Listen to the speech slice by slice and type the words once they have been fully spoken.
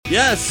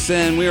Yes,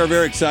 and we are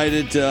very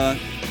excited.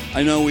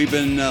 I know we've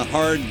been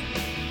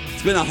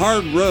it's been a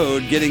hard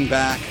road getting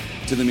back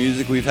to the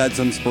music. We've had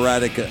some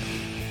sporadic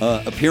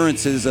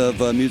appearances of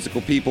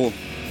musical people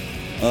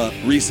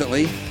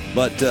recently,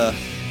 but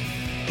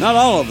not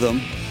all of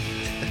them.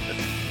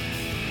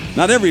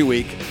 Not every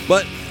week,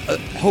 but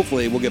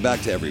hopefully we'll get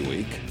back to every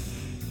week.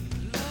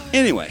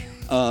 Anyway,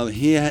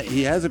 he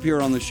has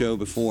appeared on the show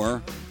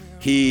before.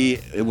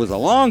 It was a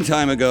long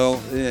time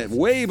ago,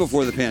 way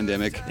before the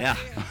pandemic. Yeah.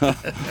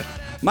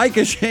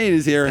 Micah Shane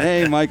is here.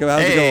 Hey, Micah,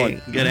 how's it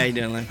going? Good. How you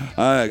doing, Lynn?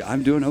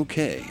 I'm doing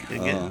okay.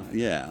 Good.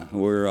 Yeah,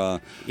 we're.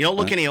 You don't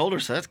look any older,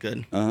 so that's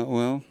good.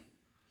 Well,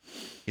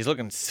 he's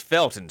looking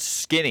svelte and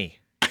skinny.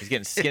 He's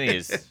getting skinny.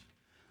 His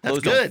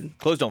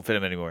clothes don't fit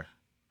him anymore.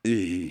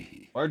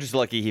 Or just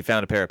lucky he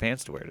found a pair of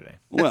pants to wear today.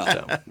 Well,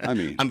 so. I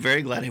mean, I'm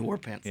very glad he wore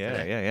pants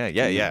today.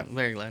 Yeah. I'm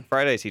very glad.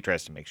 Fridays he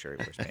tries to make sure he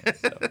wears pants.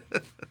 So.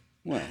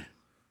 Well,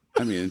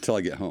 I mean, until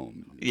I get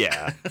home.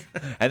 Yeah.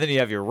 And then you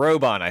have your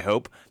robe on, I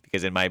hope,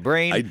 because in my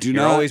brain,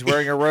 you're always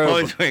wearing a robe.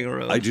 Always wearing a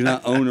robe. I do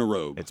not own a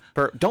robe.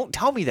 Don't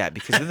tell me that,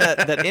 because then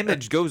that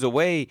image goes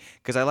away,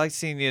 because I like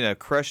seeing you in a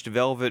crushed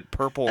velvet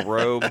purple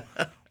robe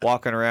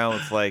walking around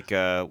with like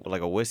a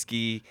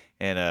whiskey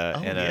and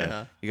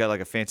you got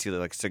like a fancy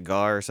like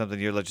cigar or something.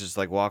 You're just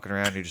like walking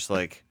around, you're just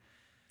like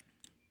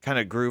kind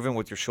of grooving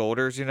with your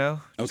shoulders, you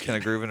know? Just kind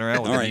of grooving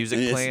around with the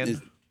music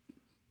playing.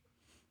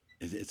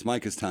 It's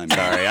Micah's time.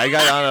 Sorry, I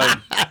got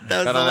on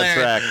a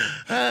track.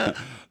 That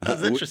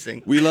was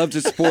interesting. We love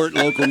to support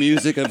local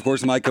music. Of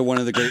course, Micah, one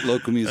of the great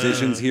local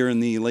musicians here in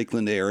the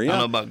Lakeland area. I don't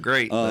know about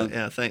great, but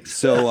yeah, thanks.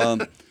 So,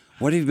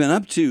 what have you been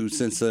up to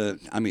since, a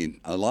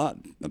lot,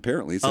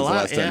 apparently, since the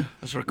last time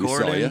I was we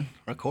saw you?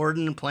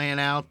 recording and playing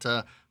out.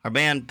 Our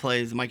band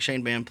plays, the Mike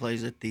Shane Band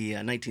plays at the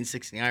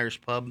 1960 Irish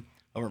Pub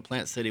over in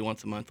Plant City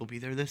once a month. We'll be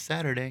there this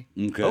Saturday.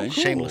 Okay. Oh, cool.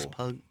 Shameless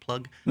plug.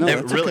 No, They're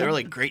that's really, okay.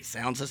 really great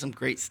sound system,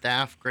 great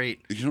staff,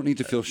 great. You don't need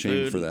to feel shame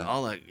food, for that.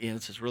 All that.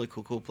 It's just a really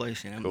cool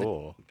place.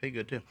 Cool. They pay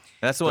good too.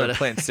 That's the one in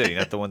Plant City,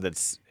 not the one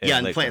that's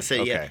in in Plant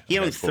City. Okay. Yeah, he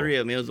owns cool. three of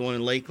them. He owns the one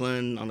in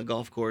Lakeland on the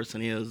golf course,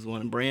 and he owns the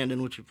one in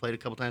Brandon, which we played a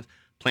couple times.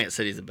 Plant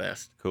City's the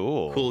best.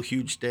 Cool,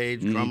 huge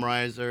stage, drum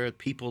riser.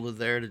 People are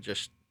there to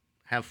just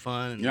have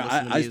fun and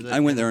listen to music. I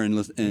went there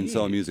and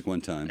saw music one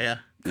time. Yeah.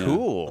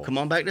 Cool. Well, come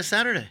on back this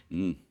Saturday.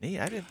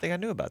 Neat. I didn't think I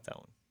knew about that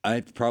one.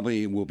 I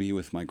probably will be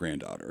with my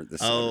granddaughter this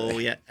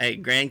Saturday. Yeah. Hey,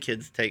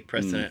 grandkids take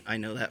precedent. I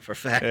know that for a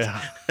fact.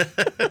 Yeah.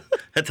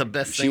 That's the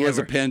best thing She was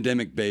ever. a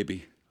pandemic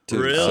baby,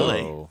 too. Really?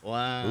 Oh.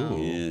 Wow.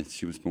 Ooh. Yeah,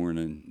 she was born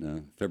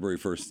in February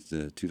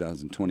 1st,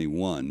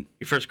 2021.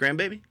 Your first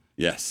grandbaby?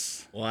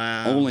 Yes.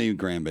 Wow. Only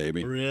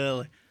grandbaby.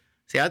 Really?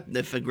 See,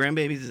 if the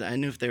grandbabies, I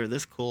knew if they were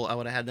this cool, I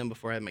would have had them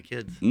before I had my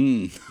kids.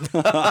 I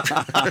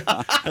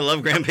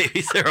love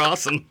grandbabies. They're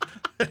awesome.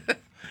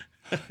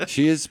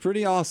 She is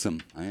pretty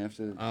awesome. I have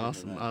to.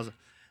 Awesome.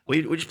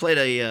 We just played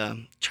a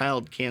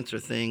child cancer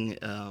thing.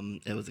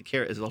 It was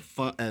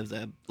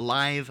a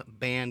live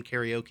band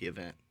karaoke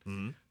event.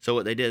 Mm-hmm. So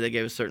what they did, they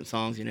gave us certain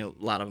songs. A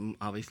lot of them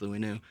obviously we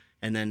knew,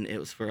 and then it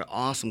was for an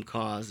awesome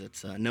cause.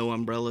 It's No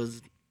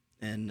Umbrellas,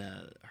 and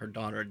her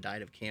daughter had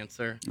died of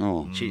cancer.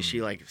 Oh.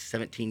 She like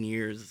 17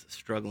 years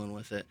struggling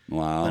with it.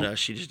 Wow. But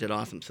she just did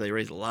awesome. So they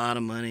raised a lot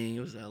of money. It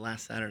was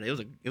last Saturday.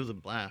 It was a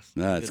blast.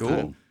 That's Good cool.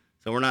 time.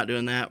 So we're not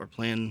doing that. We're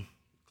playing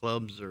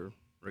clubs or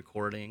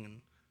recording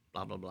and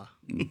blah blah blah.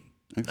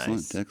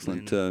 Excellent, Nice.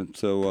 excellent.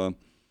 So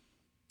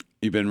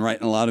you've been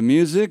writing a lot of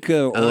music,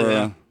 or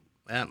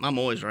Yeah, I'm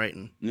always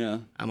writing. yeah.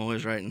 I'm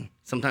always writing.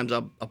 Sometimes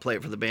I'll play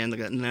it for the band. They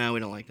go, no, we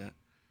don't like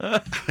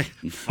that.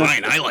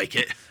 Fine, I like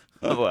it.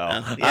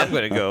 Well, I'm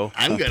going to go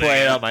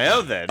play it on my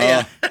own then.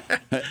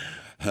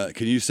 Yeah.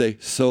 Can you say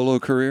solo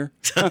career?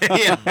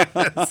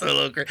 Yeah,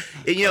 solo career.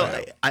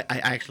 I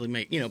actually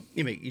make you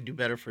do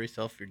better for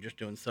yourself if you're just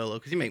doing solo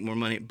because you make more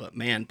money. But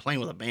man, playing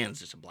with a band is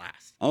just a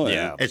blast. Oh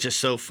Yeah. It's just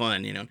so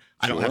fun. I don't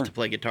Sure. have to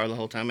play guitar the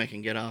whole time. I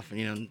can get off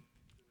and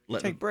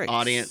let Take the breaks.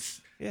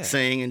 audience Yeah.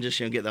 sing and just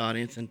get the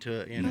audience into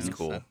it. That's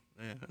cool. So,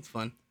 yeah, that's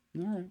fun.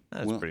 All right.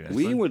 That's Well, pretty nice.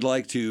 we would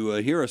like to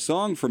hear a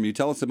song from you.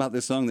 Tell us about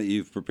this song that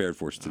you've prepared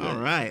for us today. All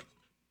right.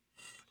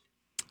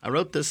 I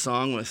wrote this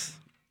song with.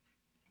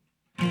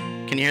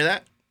 Can you hear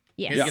that?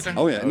 Yes. Hear the Yeah. guitar?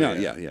 Oh yeah. No.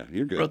 yeah. Yeah.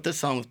 You're good. Wrote this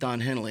song with Don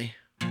Henley.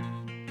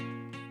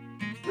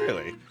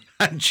 Really?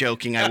 I'm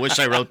joking. I wish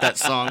I wrote that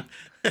song.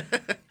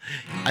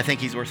 I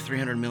think he's worth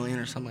 $300 million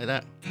or something like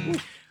that.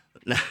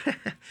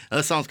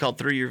 This song's called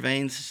 "Through Your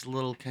Veins." It's a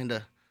little kind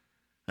of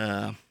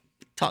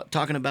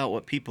talking about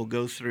what people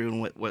go through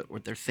and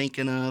what they're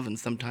thinking of. And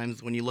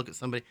sometimes when you look at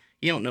somebody,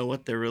 you don't know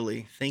what they're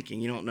really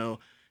thinking. You don't know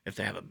if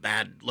they have a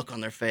bad look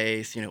on their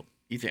face. You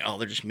think, oh,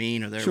 they're just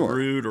mean or they're Sure.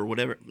 rude or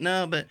whatever.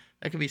 No, but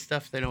that could be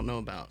stuff they don't know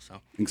about.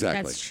 So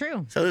Exactly. That's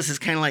true. this is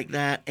kind of like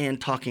that and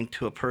talking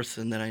to a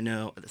person that I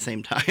know at the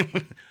same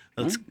time.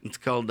 It's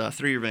called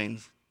 "Through Your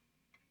Veins."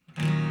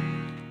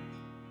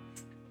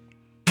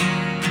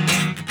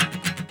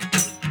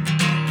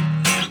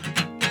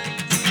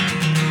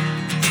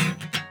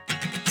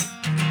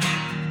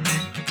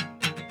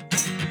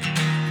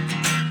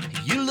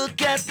 You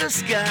look at the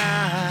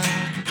sky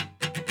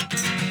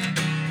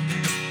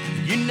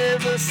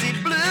never see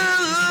blue,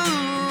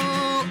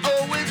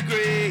 always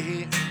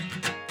gray.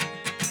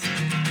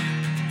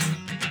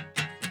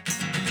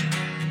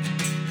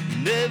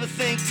 Never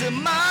think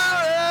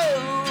tomorrow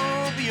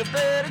will be a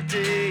better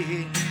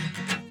day.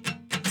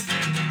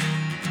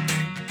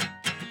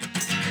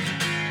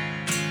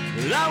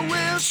 But I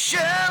will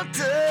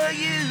shelter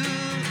you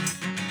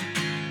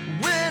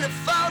when it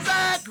falls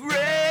like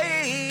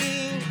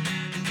rain.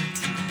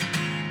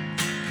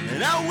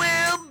 And I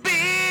will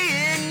be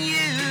in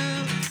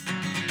you,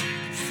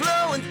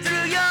 flowing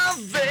through your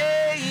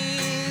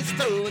veins,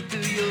 flowing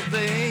through your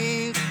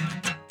veins,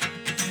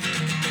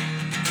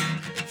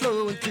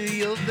 flowing through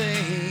your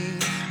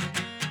veins.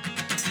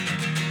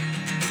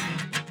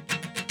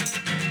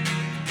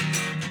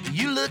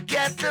 You look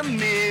at the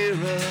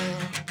mirror,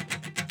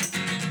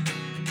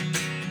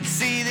 you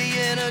see the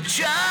inner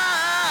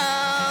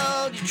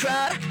child you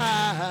try to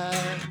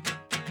hide.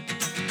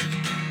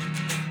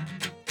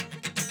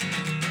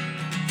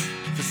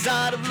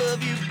 Facade of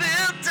love you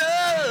built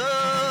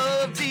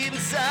up deep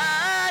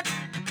inside.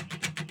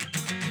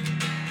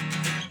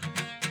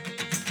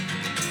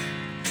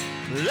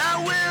 But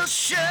I will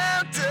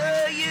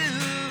shelter you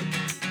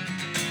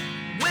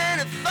when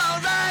it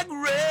falls like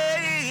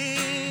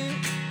rain.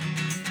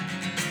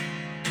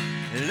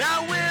 And I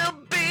will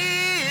be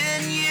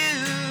in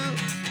you,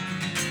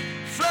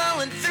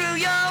 flowing through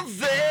your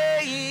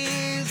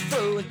veins,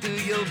 flowing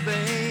through your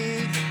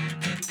veins.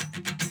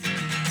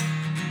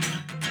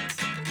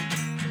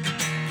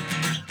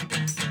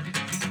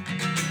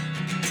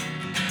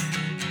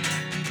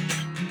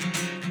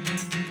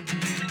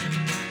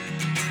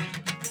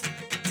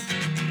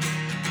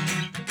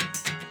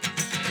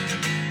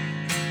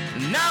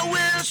 And I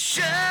will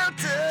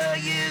shelter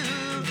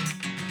you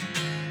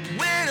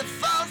when it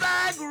falls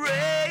like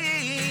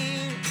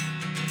rain.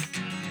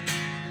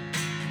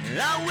 And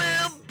I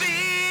will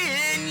be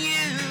in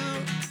you,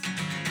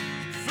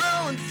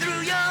 flowing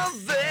through your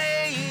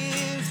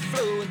veins,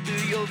 flowing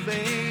through your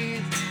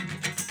veins,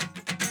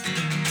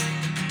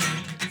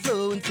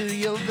 flowing through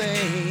your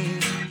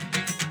veins,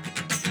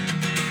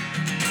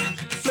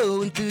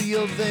 flowing through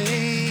your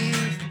veins,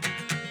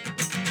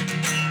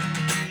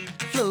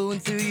 flowing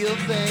through your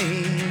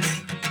veins.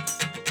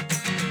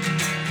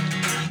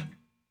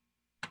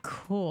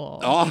 Cool.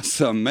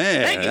 Awesome,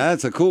 man. Thank you.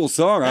 That's a cool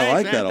song. I Thanks,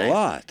 like man, that a thanks.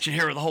 lot. You should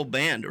hear it with the whole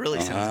band. It really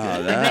sounds Ah,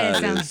 good. I bet that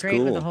it sounds is great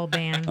with cool. the whole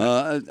band.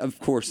 Of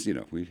course,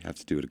 we have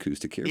to do it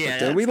acoustic here, Yeah, but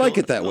that's we like cool,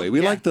 it that that's way. cool,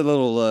 We yeah. like the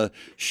little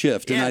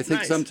shift, and Yeah, I it's think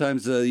nice.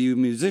 sometimes you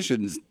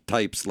musicians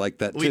types like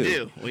that We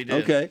too. do.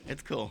 Okay.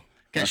 It's cool.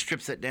 Kind of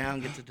strips it down,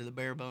 gets it to the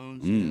bare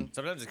bones. Mm. You know?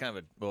 Sometimes it's kind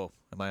of a. Well,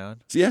 am I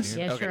on? Yes.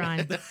 Yes, Okay. you're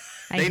on.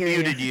 I They hear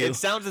muted you. It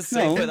sounds the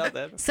same No. without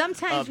that.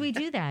 Sometimes we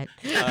do that.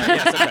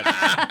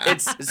 Yeah,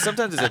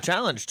 sometimes it's a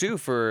challenge too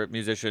for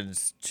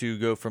musicians to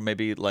go from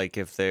maybe like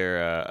if they're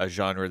a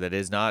genre that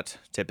is not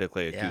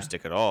typically Yeah.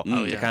 acoustic at all,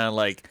 Oh, to yeah. kind of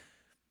like,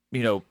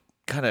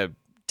 kind of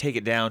take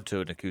it down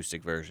to an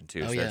acoustic version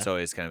too. Oh, So yeah. that's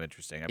always kind of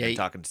interesting. I've Yeah, been you-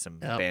 talking to some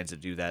Yep. bands that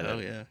do that. Oh,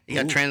 yeah. You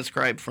got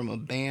transcribed from a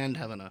band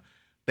having a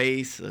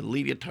bass, a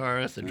lead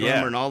guitarist, a drummer,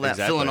 Yeah, and all that,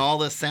 exactly. filling all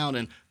this sound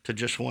into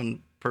just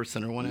one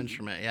person or one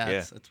instrument. Yeah,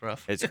 Yeah. It's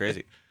rough. It's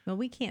crazy. Well,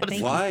 we can't But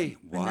thank Why?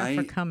 you enough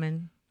for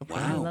coming. I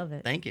Wow. love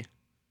it. Thank you.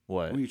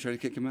 What? Were you trying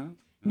to kick him out?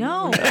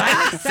 No, I'm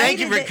excited. Thank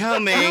you for that-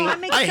 coming. No,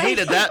 I'm I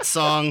hated excited. that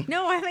song.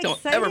 No, I'm Don't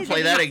excited. ever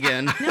play that he's-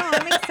 again. No,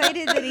 I'm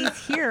excited that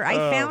he's here. I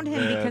found him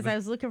man. because I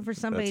was looking for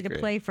somebody That's to great.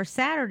 play for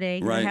Saturday.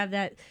 'Cause Right. I have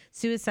that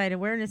suicide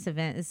awareness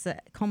event. It's a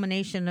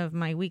culmination of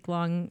my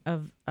week-long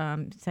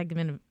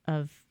segment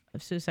of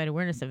suicide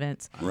awareness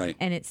events. Right.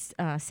 And it's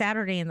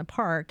Saturday in the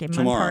park, in Munn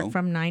Tomorrow. Park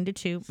from 9 to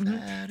 2.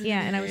 Mhm.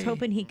 Yeah, and I was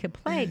hoping he could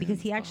play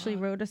because he actually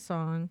wrote a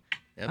song.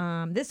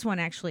 Yep. This one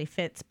actually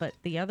fits, but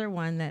the other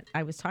one that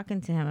I was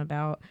talking to him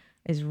about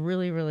is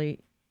really, really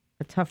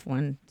a tough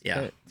one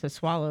to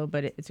swallow,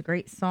 but it's a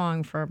great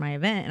song for my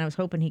event, and I was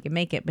hoping he could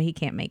make it, but he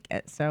can't make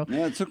it. So,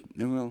 Yeah,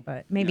 well.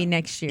 but maybe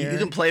next year. You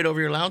can play it over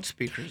your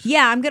loudspeakers.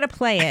 Yeah, I'm gonna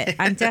play it.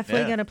 I'm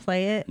definitely Yeah. gonna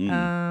play it.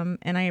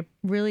 And I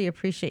really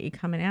appreciate you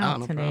coming out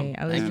no today. problem.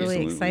 I was Thank you. really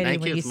Absolutely. excited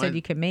Thank when you. you It's said my-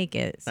 you could make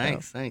it. So.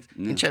 Thanks.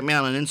 You can check me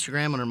out on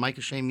Instagram under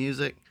Micah Shane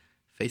Music,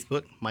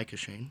 Facebook, Micah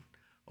Shane,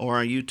 or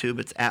on YouTube,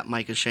 it's at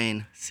Micah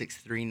Shane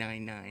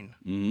 6399.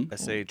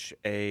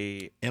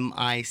 SHA.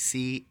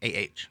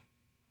 MICAH.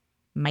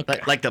 Micah.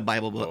 Like the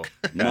Bible book.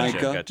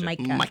 Micah. Gotcha.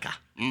 Micah. Micah.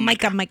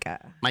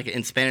 Micah. Micah.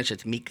 In Spanish,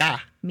 it's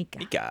Micah, Mika.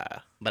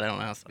 Mika. but I don't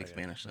know how to speak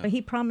Spanish. So. But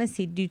he promised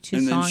he'd do 2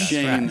 And then songs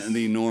Shane, for us.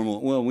 the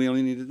normal. Well, we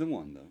only needed the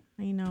one though.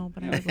 I know,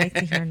 but I would like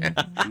to hear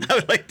another one. I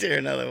would like to hear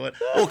another one.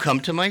 Well,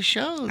 come to my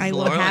shows, I will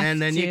Laura, have and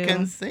then you to.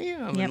 can see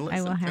them. Yep, and I will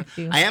listen have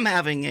to. I am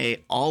having a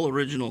all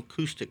original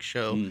acoustic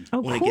show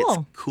Oh, when it cool.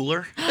 gets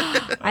cooler.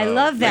 I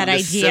love that Like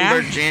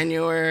December, idea.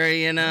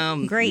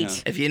 January,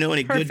 Great. If you know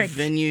any Perfect.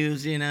 good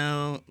venues,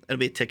 it'll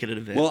be a ticketed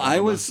event. Well,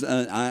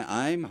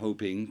 I'm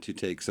hoping to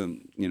take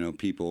some,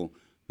 people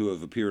who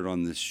have appeared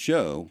on this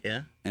show,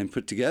 Yeah. and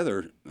put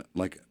together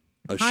like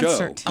a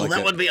concert. show. Oh,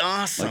 that would be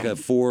awesome. Like a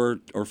 4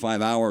 or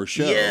 5 hour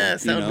show.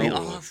 Yes, that you would be know.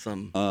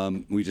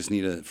 awesome. We just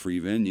need a free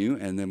venue,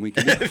 and then we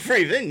can. Do it.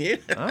 Free venue.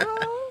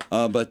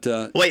 But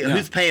Wait, yeah.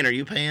 who's paying? Are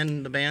you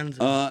paying the bands?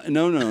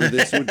 No.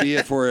 This would be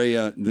for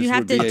a. This You have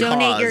would to be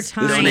donate your Cause.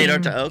 time. Donate our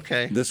time.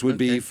 Okay. This would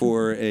be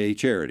for a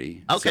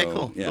charity. Okay, So,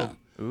 cool, Yeah.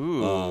 cool.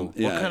 Ooh,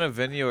 yeah. what kind of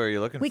venue are you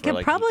looking We for? could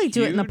Like, probably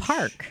do it in the huge?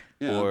 park.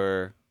 Yeah.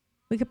 Or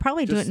We could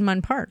probably do it Just- in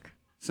Munn Park.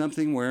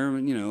 Something where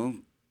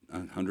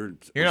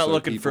 100. you're or not so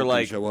looking people for can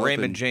like show up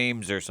Raymond and-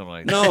 James or something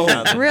like No.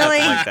 that. Nothing Really?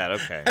 like that.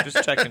 Okay,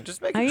 just checking.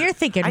 Just making. I mean, you're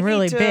thinking I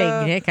really need to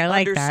big, Nick. I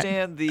like that.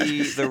 understand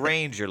the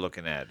range you're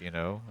looking at. You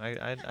know,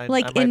 I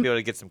Like might in- be able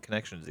to get some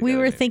connections. We together,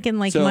 were maybe. thinking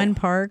like So- Munn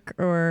Park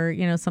or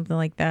something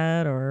like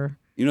that, or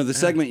The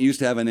segment used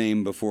to have a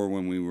name before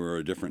when we were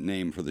a different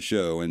name for the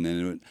show, and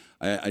then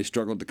I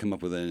struggled to come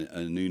up with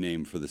a new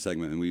name for the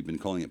segment, and we've been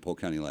calling it Polk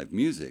County Live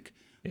Music.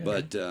 Yeah.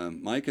 But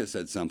Micah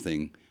said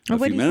something a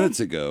what few did he minutes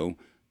ago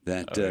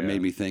that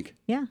made me think,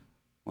 yeah.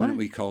 why don't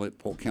we call it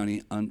Polk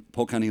County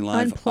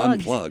Live Unplugged.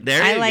 Unplugged?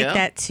 There I you like go.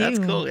 that, too. That's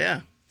cool.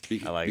 Yeah.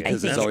 I like it.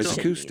 Because I it's think always it should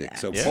be acoustic. that.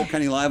 So Yeah. Polk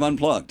County Live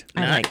Unplugged.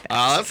 I like that.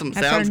 Awesome.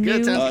 That's Sounds our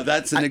good. new-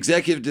 That's an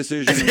executive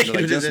decision that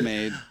I just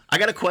made. I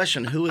got a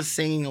question. Who was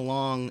singing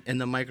along in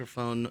the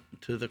microphone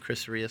to the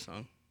Chris Ria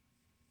song?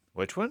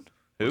 Which one?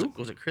 Who?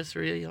 Was it Chris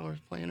Ria y'all were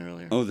playing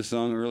earlier? Oh, the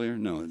song earlier?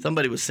 No.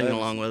 Somebody was singing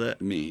along with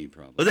it. Me,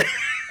 probably. Was it?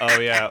 Oh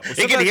yeah. Well, He can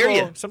sometimes hear we'll-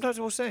 you. Sometimes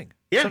we'll sing.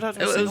 Yeah, Sometimes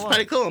it we'll sing was along.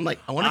 pretty cool. I'm like,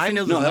 I wonder if he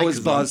knows No, the that mic was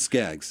is on. Boz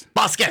Skaggs.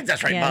 Boz Skaggs,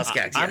 that's right. Yeah. Boz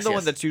Skaggs. I'm yes, the yes.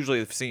 one that's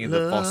usually singing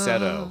the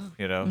falsetto.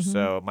 You know,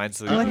 so mine's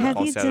the What have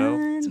you falsetto.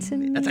 done to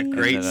me? That's a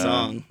great And then,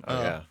 song.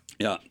 Oh yeah.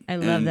 Yeah. I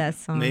love And that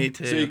song. Me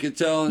too. So you could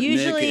tell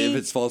Usually- Nick if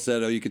it's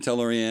falsetto. You could tell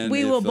Lorianne.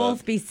 We if, will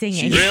both be singing.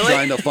 She's Really?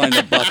 trying to find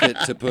a bucket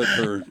to put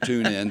her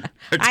tune in.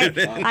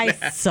 I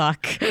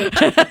suck,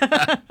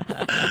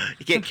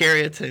 You can't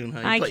carry a tune. Huh?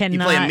 You I play, You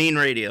play a cannot. mean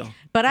radio.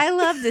 but I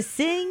love to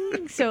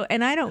sing. So,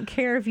 and I don't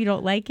care if you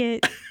don't like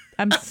it.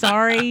 I'm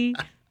sorry,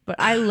 but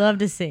I love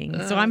to sing.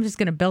 So I'm just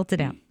gonna belt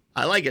it out.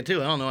 I like it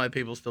too. I don't know why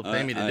people still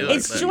pay me to do it.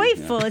 It's but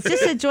joyful. It's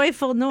just a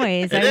joyful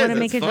noise. I It is, want to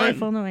make it's a fun.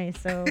 joyful noise.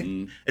 So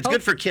It's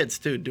good for kids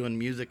too, doing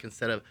music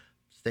instead of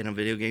staying on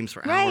video games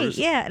for right, hours.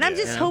 yeah. And I'm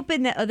just Yeah.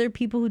 hoping that other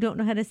people who don't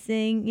know how to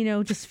sing,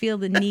 just feel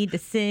the need to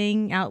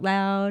sing out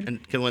loud. And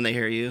when they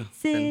hear you,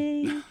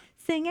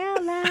 Sing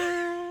out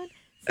loud,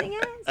 sing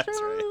out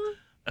strong.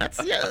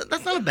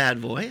 that's not a bad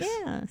voice.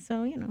 Yeah,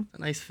 so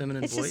A nice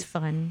feminine it's voice. just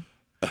fun.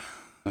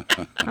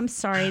 I'm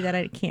sorry that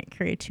I can't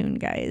carry a tune,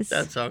 guys.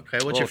 That's okay.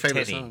 What's your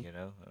favorite song? You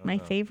know, I don't My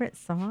know. favorite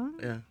song.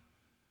 Yeah.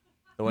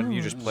 The one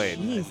you just played.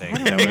 I Jeez, think. I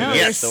Is that don't what it know. is?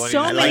 Yes, There's The one you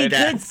so just many like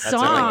that. good That's- I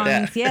like songs.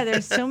 that. Yeah,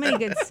 there's so many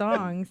good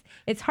songs.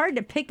 It's hard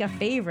to pick a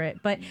favorite,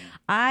 but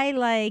I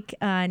like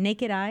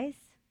Naked Eyes.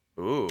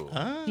 Ooh.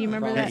 Do you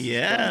remember that?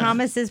 Yeah.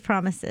 Promises,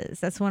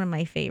 Promises. That's one of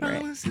my favorites.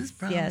 Promises,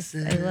 Yes, I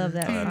promises. love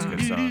that Oh, that's a song.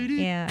 good song.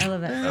 Yeah, I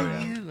love that Oh,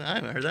 song. yeah. I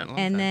haven't heard that in a long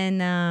And time.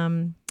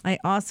 then I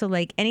also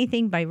like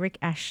anything by Rick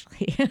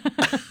Astley.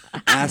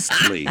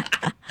 Astley.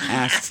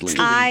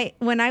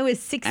 When I was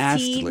 16.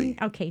 Astley.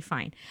 Okay,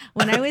 fine.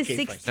 When I was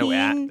Okay, fine.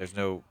 16 There's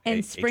no. and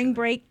H spring in there.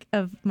 break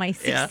of my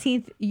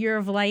 16th year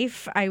of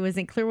life, I was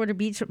in Clearwater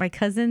Beach with my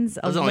cousins.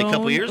 was only a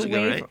couple alone, years ago,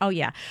 away right? Oh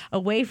yeah,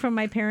 away from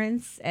my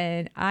parents,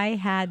 and I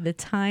had the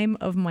time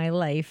of my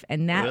life,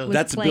 and that Really? was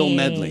That's Bill playing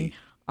Medley.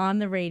 on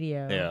the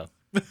radio. Yeah.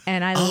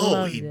 And I Oh,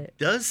 loved he it.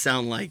 does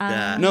sound like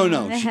that. No,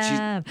 no. I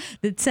have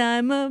the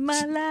time of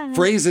my life.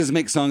 Phrases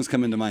make songs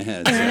come into my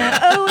head. And I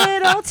owe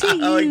it all to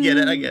you. Oh, I get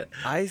it. I get it.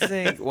 I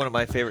think one of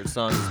my favorite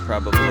songs is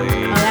probably. Oh,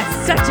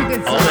 that's such a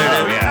good song.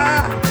 there it is.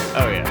 yeah.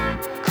 Oh yeah.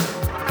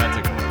 That's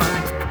a good one.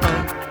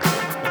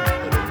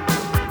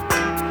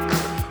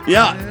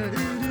 Yeah.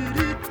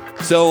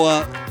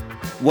 So,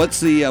 what's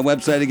the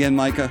website again,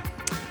 Micah?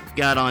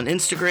 Got on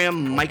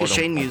Instagram, Micah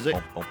Shane Music.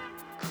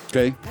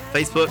 Okay.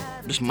 Facebook,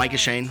 just Micah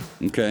Shane.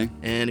 Okay.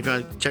 And if you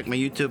want to check my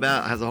YouTube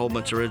out, it has a whole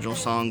bunch of original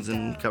songs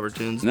and cover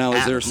tunes. Now,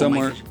 is At there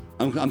somewhere?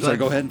 Micah- I'm sorry.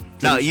 Go ahead.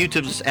 No,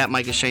 YouTube's at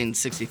Micah Shane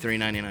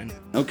 63.99.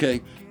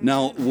 Okay.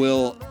 Now,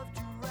 will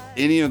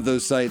any of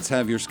those sites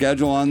have your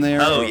schedule on there?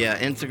 Oh Or- yeah,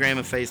 Instagram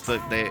and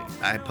Facebook.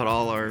 I put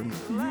all our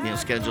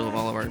schedule of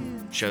all of our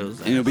shows.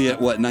 And it'll be at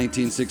what,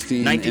 1916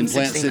 in Plant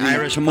 1916 City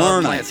Irish tomorrow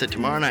Pub, night. Plant City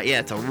tomorrow night. Yeah,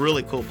 it's a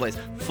really cool place.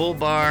 Full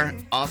bar,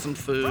 awesome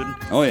food.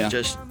 Oh, yeah.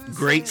 Just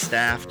great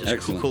staff. Just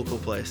Excellent. cool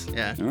place.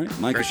 Yeah. All right,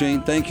 Micah Great.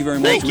 Shane, thank you very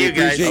much. Thank We you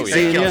guys. appreciate Thank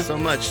seeing y'all you. so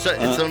much.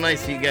 It's so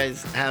nice you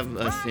guys have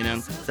us.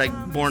 It's like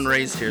born and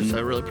raised here, so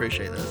I really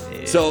appreciate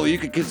this. So you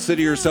could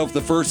consider yourself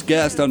the first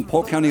guest on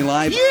Polk County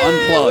Live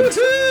Unplugged.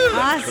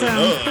 Awesome.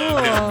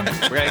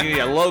 Cool. We're gonna give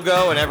you a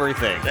logo and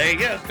everything. There you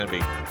go. It's gonna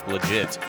be legit.